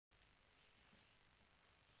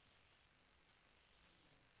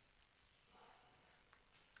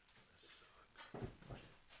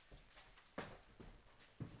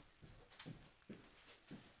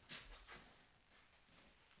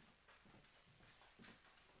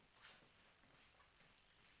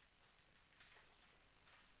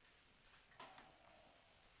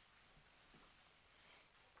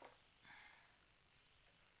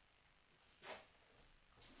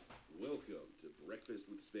Breakfast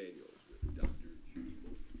with Spaniels with Dr. Judy.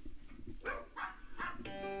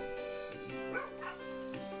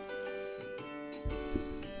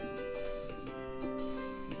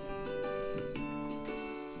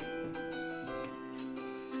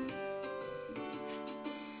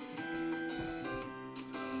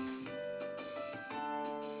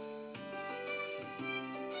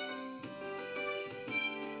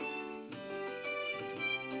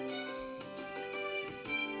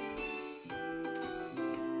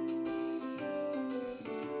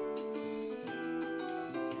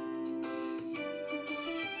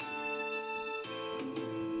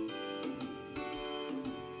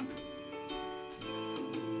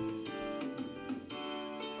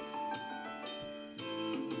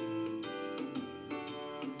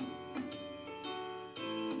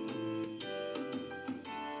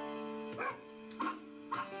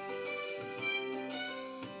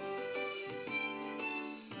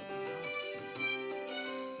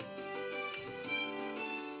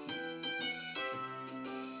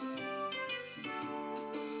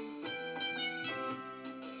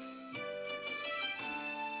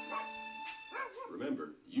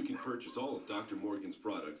 Remember, you can purchase all of Dr. Morgan's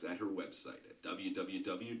products at her website at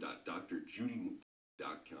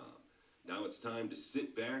www.drjudy.com. Now it's time to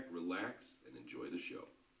sit back, relax, and enjoy the show.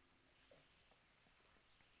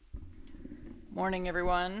 Morning,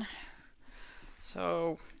 everyone.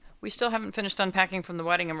 So, we still haven't finished unpacking from the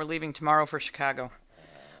wedding and we're leaving tomorrow for Chicago.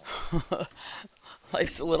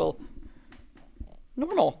 Life's a little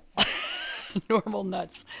normal. Normal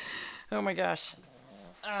nuts. Oh my gosh.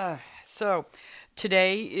 So,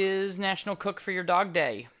 today is National Cook for Your Dog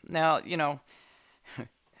Day. Now,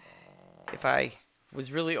 if I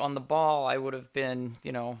was really on the ball, I would have been,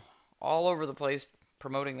 all over the place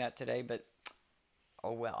promoting that today, but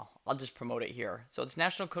oh well, I'll just promote it here. So it's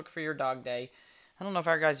National Cook for Your Dog Day. I don't know if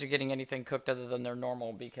our guys are getting anything cooked other than their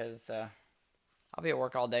normal because I'll be at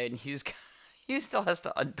work all day and Hugh still has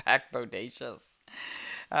to unpack bodacious.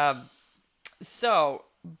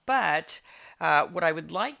 But what I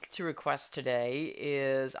would like to request today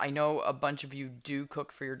is I know a bunch of you do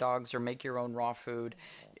cook for your dogs or make your own raw food.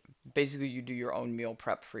 Basically, you do your own meal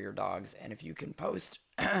prep for your dogs. And if you can post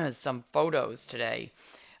some photos today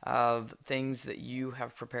of things that you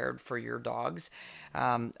have prepared for your dogs,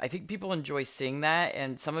 I think people enjoy seeing that.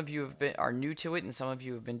 And some of you are new to it, and some of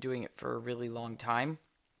you have been doing it for a really long time.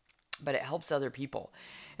 But it helps other people,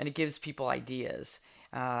 and it gives people ideas.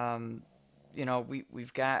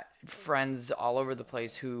 We've got friends all over the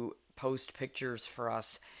place who post pictures for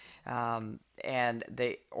us, and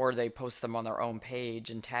they post them on their own page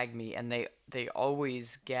and tag me, and they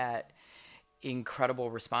always get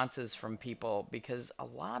incredible responses from people because a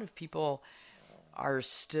lot of people are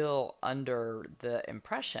still under the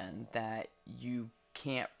impression that you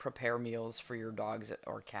can't prepare meals for your dogs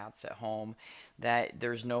or cats at home, that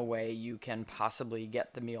there's no way you can possibly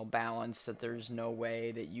get the meal balanced, that there's no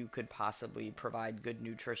way that you could possibly provide good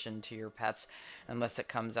nutrition to your pets unless it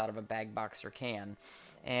comes out of a bag, box, or can.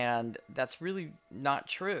 And that's really not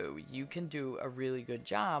true. You can do a really good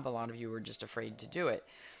job. A lot of you are just afraid to do it.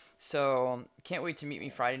 So, can't wait to meet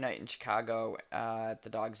me Friday night in Chicago at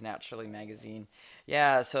the Dogs Naturally magazine.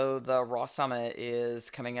 Yeah, so the Raw Summit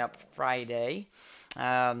is coming up Friday.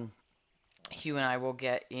 Hugh and I will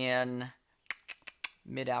get in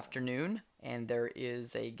mid-afternoon, and there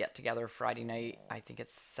is a get-together Friday night. I think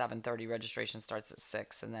it's 7:30. Registration starts at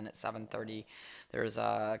 6, and then at 7:30 there's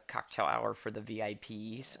a cocktail hour for the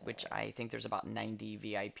VIPs, which I think there's about 90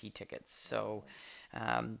 VIP tickets. So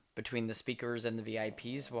between the speakers and the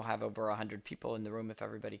VIPs, we'll have over 100 people in the room if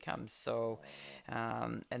everybody comes. So,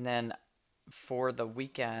 and then for the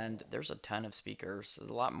weekend, there's a ton of speakers. There's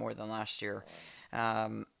a lot more than last year.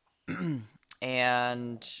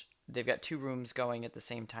 And they've got 2 rooms going at the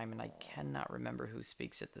same time, and I cannot remember who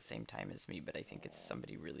speaks at the same time as me, but I think it's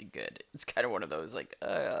somebody really good. It's kind of one of those like,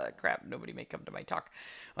 crap, nobody may come to my talk.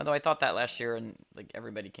 Although I thought that last year, and like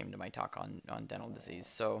everybody came to my talk on dental disease.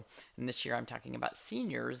 So, and this year I'm talking about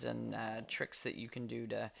seniors and tricks that you can do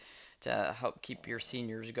to help keep your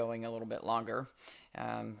seniors going a little bit longer.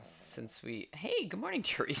 Hey, good morning,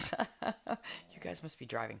 Teresa. You guys must be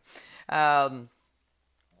driving.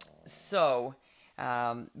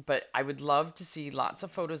 But I would love to see lots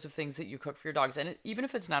of photos of things that you cook for your dogs. And even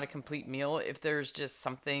if it's not a complete meal, if there's just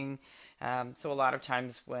something, so a lot of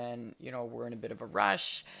times when, we're in a bit of a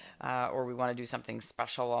rush, or we want to do something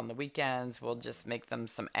special on the weekends, we'll just make them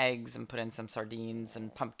some eggs and put in some sardines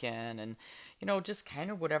and pumpkin and, just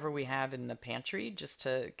kind of whatever we have in the pantry just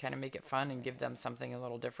to kind of make it fun and give them something a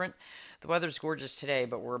little different. The weather's gorgeous today,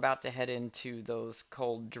 but we're about to head into those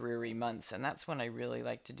cold, dreary months. And that's when I really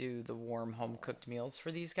like to do the warm home cooked meals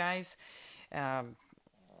for these guys.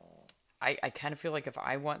 I kind of feel like if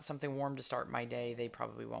I want something warm to start my day, they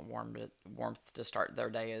probably want warmth to start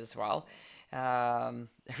their day as well.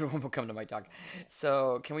 Everyone will come to my talk.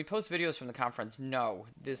 So, can we post videos from the conference? No.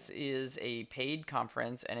 This is a paid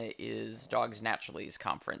conference, and it is Dogs Naturally's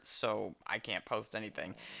conference, so I can't post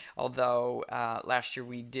anything. Although, last year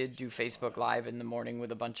we did do Facebook Live in the morning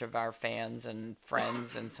with a bunch of our fans and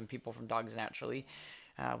friends and some people from Dogs Naturally.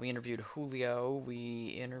 We interviewed Julio.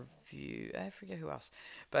 I forget who else,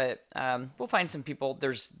 but we'll find some people.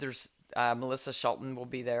 There's Melissa Shelton will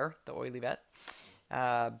be there, the oily vet.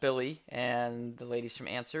 Billy and the ladies from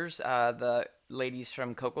Answers. The ladies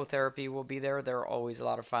from Cocoa Therapy will be there. They're always a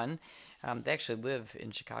lot of fun. They actually live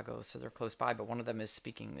in Chicago, so they're close by, but one of them is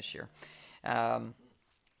speaking this year.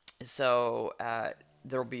 So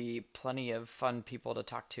there'll be plenty of fun people to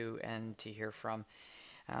talk to and to hear from.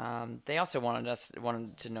 They also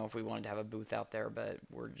wanted to know if we wanted to have a booth out there, but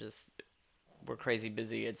we're crazy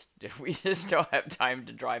busy. We just don't have time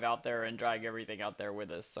to drive out there and drag everything out there with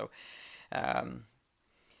us. So, oh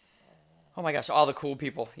my gosh, all the cool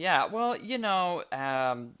people. Yeah, well, it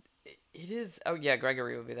is. Oh yeah,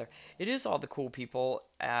 Gregory will be there. It is all the cool people,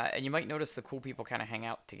 and you might notice the cool people kind of hang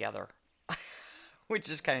out together, which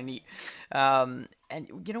is kind of neat. And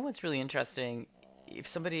you know what's really interesting? If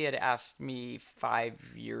somebody had asked me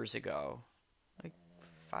 5 years ago,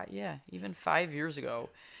 even 5 years ago,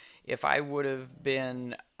 if I would have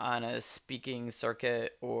been on a speaking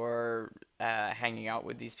circuit or hanging out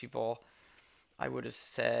with these people, I would have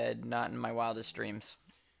said not in my wildest dreams.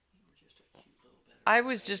 I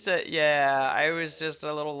was just a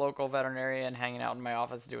little local veterinarian hanging out in my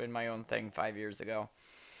office doing my own thing 5 years ago.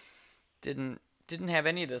 Didn't have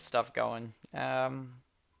any of this stuff going.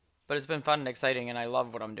 But it's been fun and exciting, and I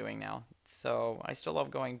love what I'm doing now. So I still love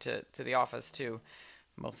going to the office, too,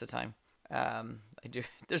 most of the time. I do.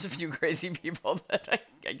 There's a few crazy people that I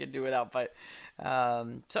could do without. But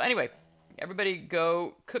so anyway, everybody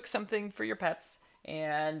go cook something for your pets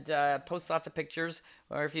and post lots of pictures.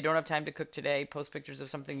 Or if you don't have time to cook today, post pictures of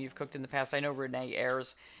something you've cooked in the past. I know Renee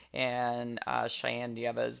Ayers and Cheyenne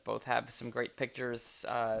Nieves both have some great pictures.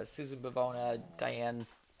 Susan Bavona, Diane...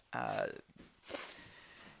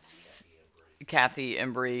 Kathy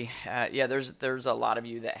Embry, there's a lot of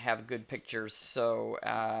you that have good pictures. So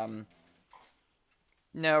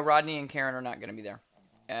no, Rodney and Karen are not going to be there.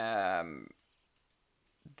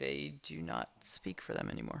 They do not speak for them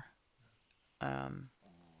anymore.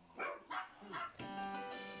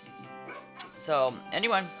 So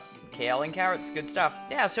anyway, kale and carrots, good stuff.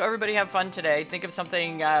 Yeah, so everybody have fun today. Think of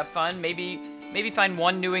something fun. Maybe find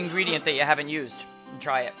one new ingredient that you haven't used and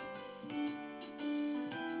try it.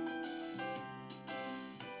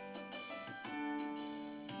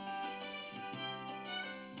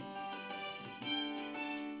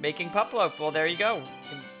 Making pup loaf. Well, there you go.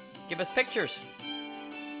 Give us pictures.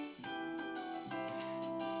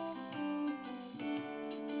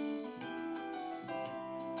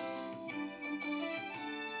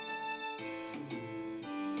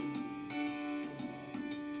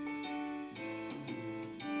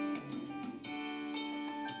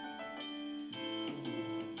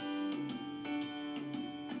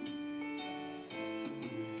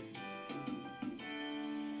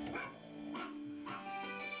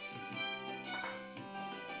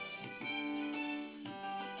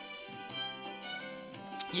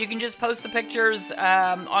 You can just post the pictures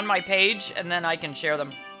on my page, and then I can share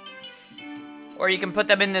them. Or you can put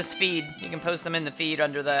them in this feed. You can post them in the feed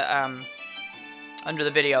under the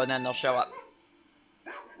video, and then they'll show up.